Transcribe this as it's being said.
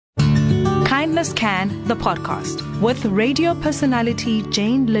Kindness Can, the podcast, with radio personality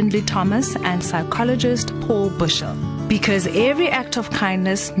Jane Lindley Thomas and psychologist Paul Bushell. Because every act of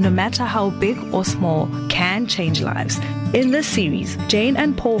kindness, no matter how big or small, can change lives. In this series, Jane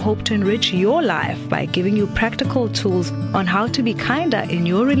and Paul hope to enrich your life by giving you practical tools on how to be kinder in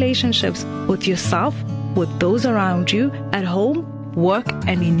your relationships with yourself, with those around you, at home, work,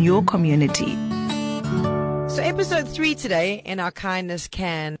 and in your community. So episode 3 today in our Kindness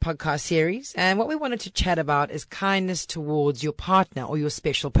Can podcast series. And what we wanted to chat about is kindness towards your partner or your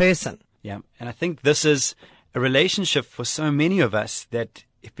special person. Yeah, and I think this is a relationship for so many of us that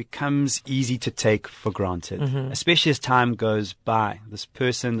it becomes easy to take for granted, especially as time goes by. This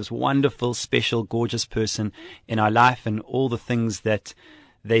person, this wonderful, special, gorgeous person in our life and all the things that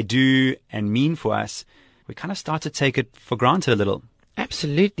they do and mean for us, we kind of start to take it for granted a little.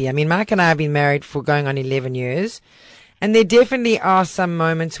 Absolutely. I mean, Mike and I have been married for going on 11 years. And there definitely are some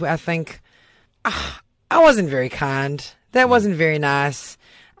moments where I think, I wasn't very kind. That wasn't very nice.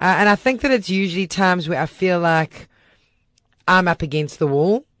 And I think that it's usually times where I feel like I'm up against the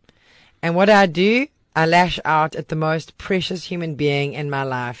wall. And what do? I lash out at the most precious human being in my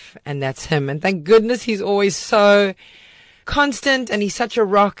life, and that's him. And thank goodness he's always so constant, and he's such a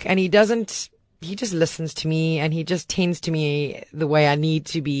rock, and he just listens to me, and he just tends to me the way I need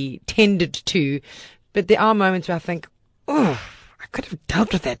to be tended to. But there are moments where I think, I could have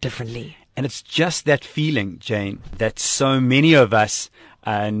dealt with that differently. And it's just that feeling, Jane, that so many of us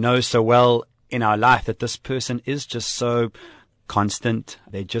know so well in our life, that this person is just so constant.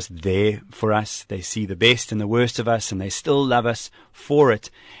 They're just there for us. They see the best and the worst of us, and they still love us for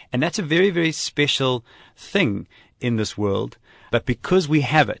it. And that's a very, very special thing in this world. But because we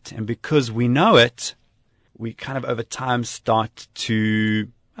have it and because we know it, we kind of over time start to,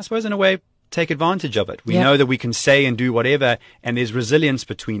 I suppose in a way, take advantage of it. We know that we can say and do whatever, and there's resilience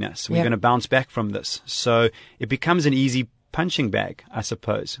between us. We're going to bounce back from this. So it becomes an easy punching bag, I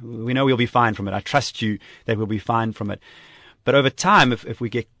suppose. We know we'll be fine from it. I trust you that we'll be fine from it. But over time, if we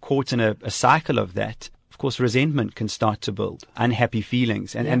get caught in a cycle of that, of course, resentment can start to build, unhappy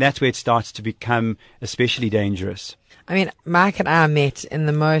feelings. And that's where it starts to become especially dangerous. I mean, Mike and I met in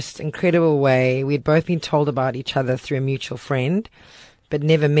the most incredible way. We'd both been told about each other through a mutual friend, but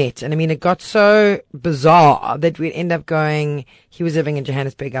never met. And I mean, it got so bizarre that we'd end up going, he was living in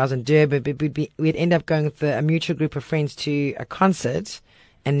Johannesburg, I was in Durban, but we'd end up going with a mutual group of friends to a concert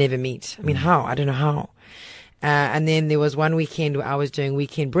and never meet. I mean, how? I don't know how. And then there was one weekend where I was doing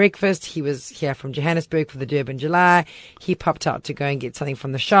weekend breakfast. He was here from Johannesburg for the Durban July. He popped out to go and get something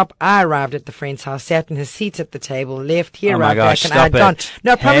from the shop. I arrived at the friend's house, sat in his seat at the table, left. He arrived back, and I had gone.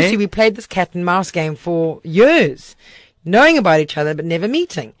 No, I promise you, we played this cat and mouse game for years, knowing about each other but never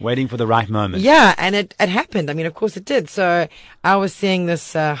meeting. Waiting for the right moment. Yeah, and it happened. I mean, of course it did. So I was seeing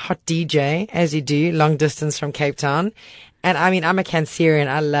this hot DJ, as you do, long distance from Cape Town. And I mean, I'm a Cancerian.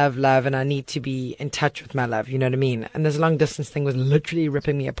 I love love, and I need to be in touch with my love. You know what I mean? And this long distance thing was literally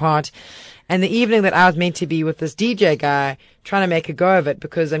ripping me apart. And the evening that I was meant to be with this DJ guy, trying to make a go of it,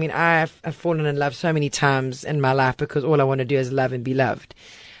 because I mean, I've fallen in love so many times in my life because all I want to do is love and be loved.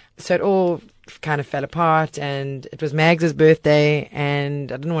 So it all kind of fell apart, and it was Mags's birthday,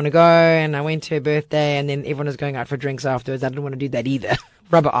 and I didn't want to go, and I went to her birthday, and then everyone was going out for drinks afterwards. I didn't want to do that either.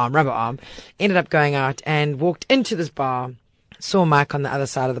 Rubber arm. Ended up going out and walked into this bar, saw Mike on the other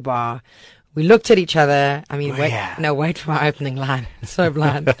side of the bar. We looked at each other. I mean, wait for my opening line. So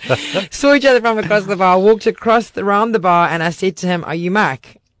blind. Saw each other from across the bar, walked around the bar, and I said to him, "Are you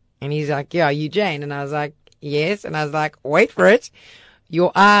Mike?" And he's like, "Yeah, are you Jane?" And I was like, "Yes." And I was like, "Wait for it.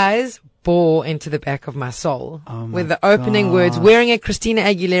 Your eyes bore into the back of my soul," with the opening words, wearing a Christina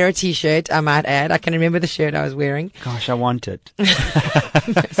Aguilera t-shirt, I might add. I can remember the shirt I was wearing. Gosh, I want it.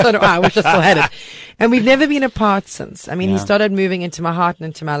 So do I. I wish I still had it. And we've never been apart since. I mean, he started moving into my heart and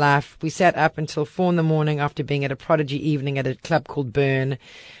into my life. We sat up until 4 a.m. after being at a Prodigy evening at a club called Burn.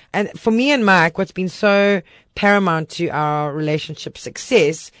 And for me and Mike, what's been so paramount to our relationship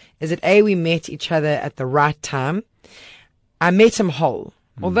success is that we met each other at the right time. I met him whole.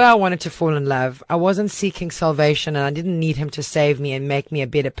 Although I wanted to fall in love, I wasn't seeking salvation, and I didn't need him to save me and make me a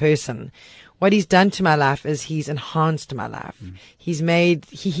better person. What he's done to my life is he's enhanced my life. He's made,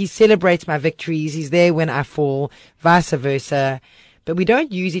 he celebrates my victories. He's there when I fall, vice versa. But we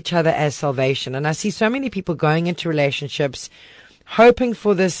don't use each other as salvation. And I see so many people going into relationships hoping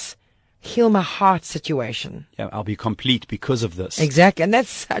for this heal my heart situation. Yeah, I'll be complete because of this. Exactly. And that's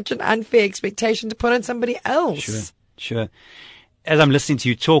such an unfair expectation to put on somebody else. Sure. As I'm listening to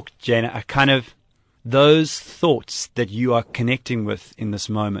you talk, Jane, those thoughts that you are connecting with in this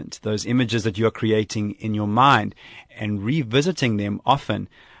moment, those images that you are creating in your mind and revisiting them often,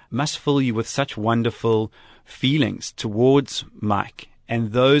 must fill you with such wonderful feelings towards Mike.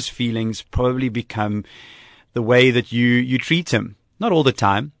 And those feelings probably become the way that you treat him. Not all the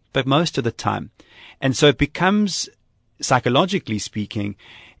time, but most of the time. And so it becomes, psychologically speaking,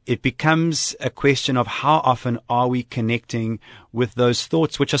 it becomes a question of how often are we connecting with those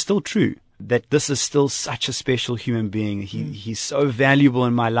thoughts, which are still true, that this is still such a special human being. He's so valuable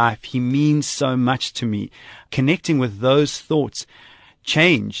in my life. He means so much to me. Connecting with those thoughts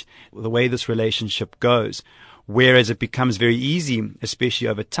change the way this relationship goes. Whereas it becomes very easy, especially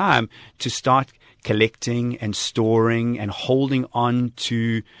over time, to start collecting and storing and holding on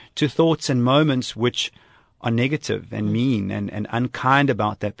to thoughts and moments which are negative and mean and unkind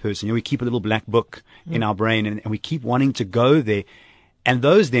about that person. We keep a little black book in our brain and we keep wanting to go there. And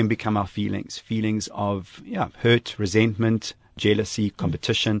those then become our feelings of hurt, resentment, jealousy,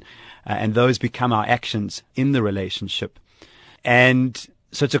 competition, and those become our actions in the relationship. And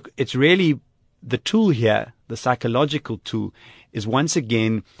so it's really the tool here, the psychological tool, is once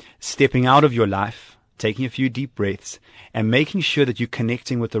again stepping out of your life, taking a few deep breaths, and making sure that you're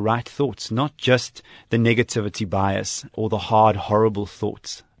connecting with the right thoughts, not just the negativity bias or the hard, horrible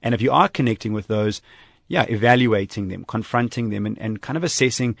thoughts. And if you are connecting with those, evaluating them, confronting them, and kind of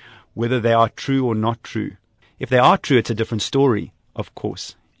assessing whether they are true or not true. If they are true, it's a different story, of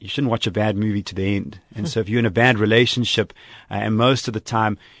course. You shouldn't watch a bad movie to the end. And so if you're in a bad relationship and most of the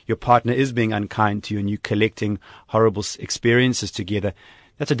time your partner is being unkind to you and you're collecting horrible experiences together,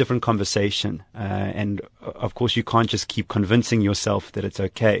 that's a different conversation. And of course, you can't just keep convincing yourself that it's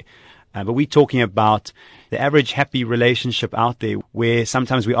okay. But we're talking about the average happy relationship out there where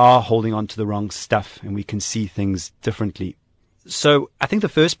sometimes we are holding on to the wrong stuff and we can see things differently. So I think the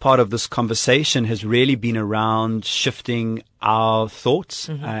first part of this conversation has really been around shifting our thoughts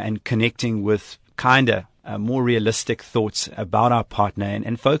and connecting with kinder, more realistic thoughts about our partner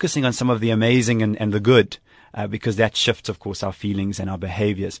and focusing on some of the amazing and the good, because that shifts, of course, our feelings and our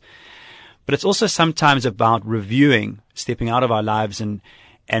behaviors. But it's also sometimes about reviewing, stepping out of our lives and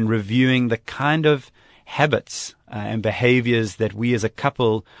reviewing the kind of habits and behaviors that we as a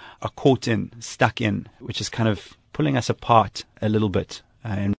couple are caught in, stuck in, which is kind of pulling us apart a little bit.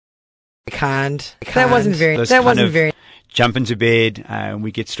 And that wasn't very. Jump into bed and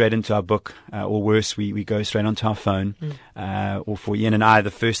we get straight into our book, or worse, we go straight onto our phone. Or for Ian and I,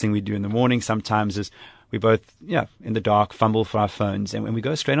 the first thing we do in the morning sometimes is we both, in the dark, fumble for our phones and we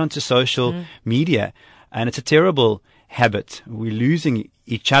go straight onto social media. And it's a terrible habit. We're losing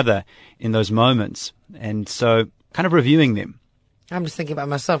each other in those moments. And so kind of reviewing them. I'm just thinking about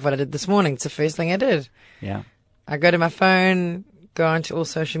myself, what I did this morning. It's the first thing I did. Yeah. I go to my phone, go onto all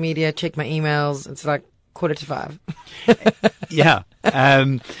social media, check my emails. It's like 4:45. Yeah.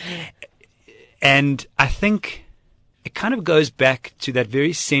 And I think it kind of goes back to that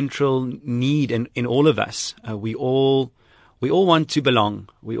very central need in all of us. We all want to belong.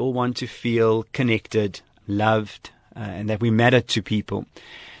 We all want to feel connected, loved, and that we matter to people.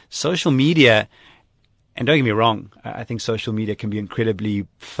 Social media, and don't get me wrong, I think social media can be incredibly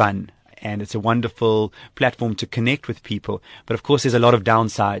fun. And it's a wonderful platform to connect with people. But of course, there's a lot of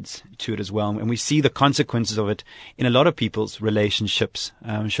downsides to it as well. And we see the consequences of it in a lot of people's relationships.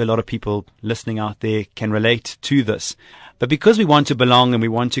 I'm sure a lot of people listening out there can relate to this. But because we want to belong and we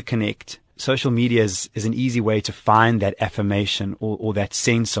want to connect, social media is an easy way to find that affirmation or that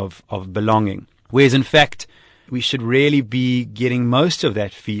sense of belonging. Whereas in fact, we should really be getting most of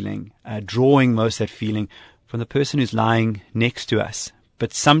that feeling, drawing most of that feeling from the person who's lying next to us.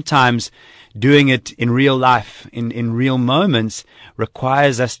 But sometimes doing it in real life, in real moments,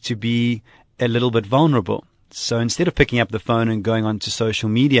 requires us to be a little bit vulnerable. So instead of picking up the phone and going onto social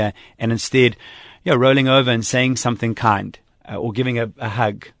media and instead, rolling over and saying something kind or giving a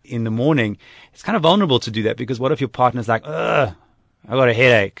hug in the morning, it's kind of vulnerable to do that because what if your partner's like, ugh, I got a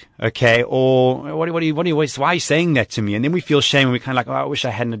headache, okay? Or why are you saying that to me? And then we feel shame and we're kind of like, I wish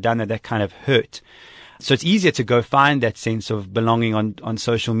I hadn't done that. That kind of hurt. So it's easier to go find that sense of belonging on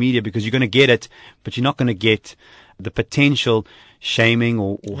social media because you're going to get it, but you're not going to get the potential shaming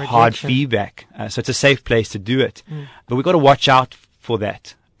or hard feedback. So it's a safe place to do it. But we've got to watch out for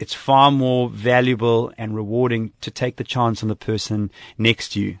that. It's far more valuable and rewarding to take the chance on the person next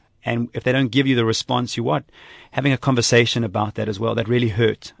to you. And if they don't give you the response you want, having a conversation about that as well, that really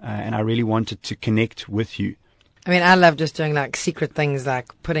hurt. And I really wanted to connect with you. I mean, I love just doing like secret things like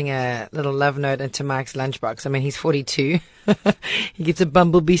putting a little love note into Mike's lunchbox. I mean, he's 42. He gets a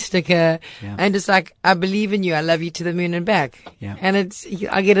bumblebee sticker and it's like, I believe in you. I love you to the moon and back. Yeah. And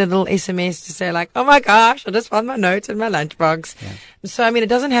I get a little SMS to say like, oh my gosh, I just found my notes in my lunchbox. Yeah. So, I mean, it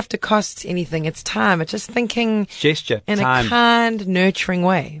doesn't have to cost anything. It's time. It's just thinking gesture, in time. a kind, nurturing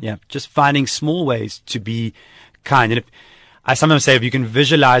way. Yeah. Just finding small ways to be kind. And I sometimes say, if you can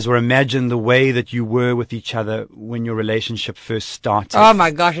visualize or imagine the way that you were with each other when your relationship first started. Oh my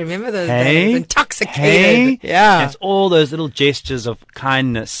gosh, remember those days? Intoxicated. Yeah. It's all those little gestures of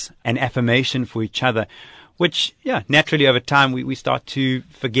kindness and affirmation for each other, which, naturally over time we start to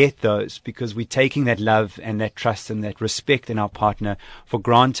forget those because we're taking that love and that trust and that respect in our partner for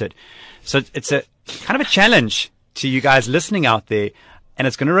granted. So it's a kind of a challenge to you guys listening out there, and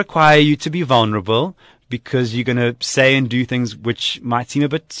it's going to require you to be vulnerable, because you're going to say and do things which might seem a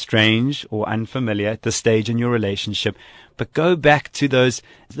bit strange or unfamiliar at this stage in your relationship. But go back to those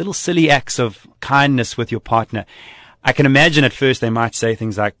little silly acts of kindness with your partner. I can imagine at first they might say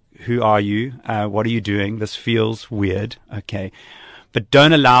things like, who are you? What are you doing? This feels weird. Okay. But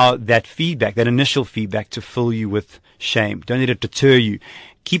don't allow that feedback, that initial feedback, to fill you with shame. Don't let it deter you.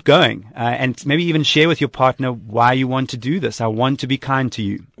 Keep going, and maybe even share with your partner why you want to do this. I want to be kind to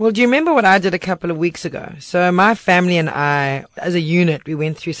you. Well, do you remember what I did a couple of weeks ago? So my family and I, as a unit, we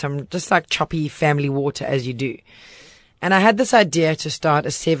went through some just like choppy family water, as you do. And I had this idea to start a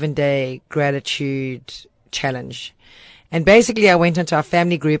 7-day gratitude challenge. And basically I went into our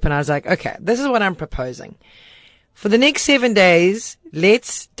family group and I was like, okay, this is what I'm proposing. For the next 7 days,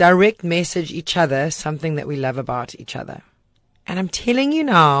 let's direct message each other something that we love about each other. And I'm telling you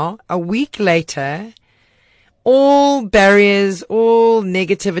now, a week later, all barriers, all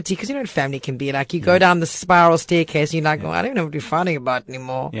negativity, because you know what family can be like. You go down the spiral staircase and you're like, oh, I don't know what you're fighting about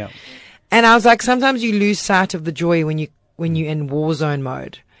anymore. Yeah. And I was like, sometimes you lose sight of the joy when you're in war zone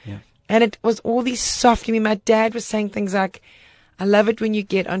mode. Yeah. And it was all these soft. I mean, my dad was saying things like, I love it when you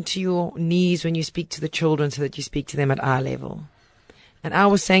get onto your knees when you speak to the children so that you speak to them at eye level. And I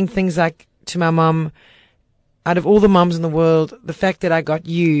was saying things like to my mom, out of all the moms in the world, the fact that I got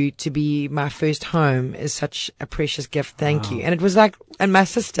you to be my first home is such a precious gift. Thank you. And it was like, and my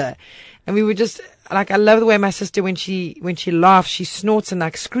sister, and we were just like, I love the way my sister, when she laughs, she snorts and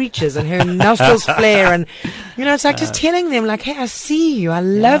like screeches and her nostrils flare. And, it's like just telling them like, hey, I see you. I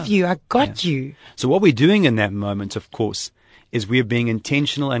love you. I got you. So what we're doing in that moment, of course, is we're being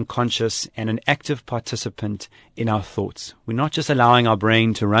intentional and conscious and an active participant in our thoughts. We're not just allowing our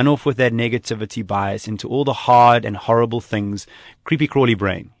brain to run off with that negativity bias into all the hard and horrible things, creepy crawly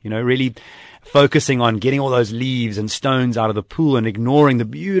brain, really focusing on getting all those leaves and stones out of the pool and ignoring the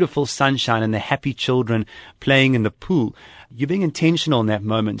beautiful sunshine and the happy children playing in the pool. You're being intentional in that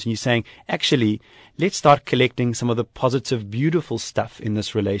moment and you're saying, actually, let's start collecting some of the positive, beautiful stuff in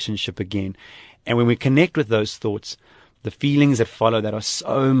this relationship again. And when we connect with those thoughts, the feelings that follow that are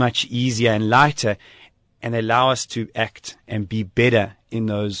so much easier and lighter, and they allow us to act and be better in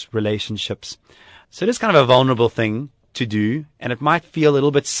those relationships. So it is kind of a vulnerable thing to do, and it might feel a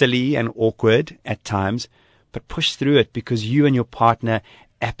little bit silly and awkward at times, but push through it because you and your partner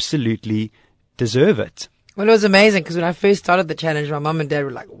absolutely deserve it. Well, it was amazing because when I first started the challenge, my mom and dad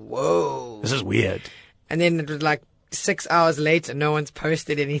were like, whoa. This is weird. And then it was like 6 hours later, no one's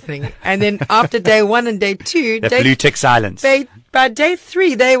posted anything. And then after day 1 and day 2, blue tick silence. By day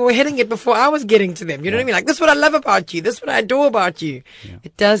 3, they were hitting it before I was getting to them. You know what I mean? Like, this is what I love about you. This is what I adore about you. Yeah.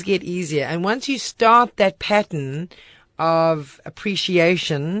 It does get easier. And once you start that pattern of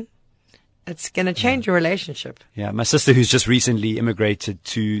appreciation, it's going to change your relationship. Yeah. My sister, who's just recently immigrated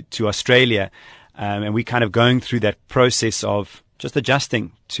to Australia, and we kind of going through that process of just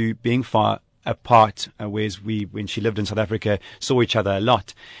adjusting to being far apart, whereas when she lived in South Africa, saw each other a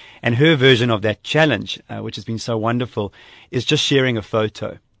lot. And her version of that challenge, which has been so wonderful, is just sharing a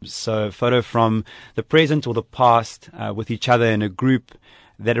photo. So a photo from the present or the past with each other in a group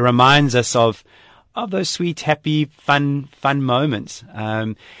that reminds us of those sweet, happy, fun moments.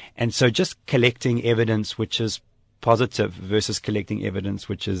 And so just collecting evidence which is positive versus collecting evidence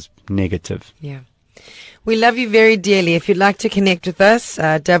which is negative. Yeah. We love you very dearly. If you'd like to connect with us,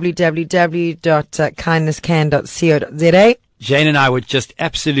 www.kindnesscan.co.za. Jane and I would just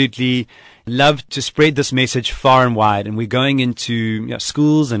absolutely love to spread this message far and wide. And we're going into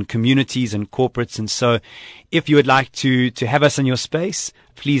schools and communities and corporates. And so if you would like to have us in your space,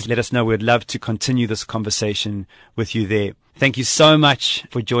 please let us know. We'd love to continue this conversation with you there. Thank you so much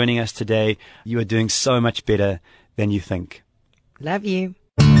for joining us today. You are doing so much better than you think. Love you.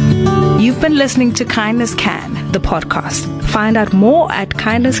 You've been listening to Kindness Can, the podcast. Find out more at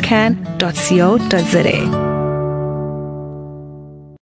kindnesscan.co.za.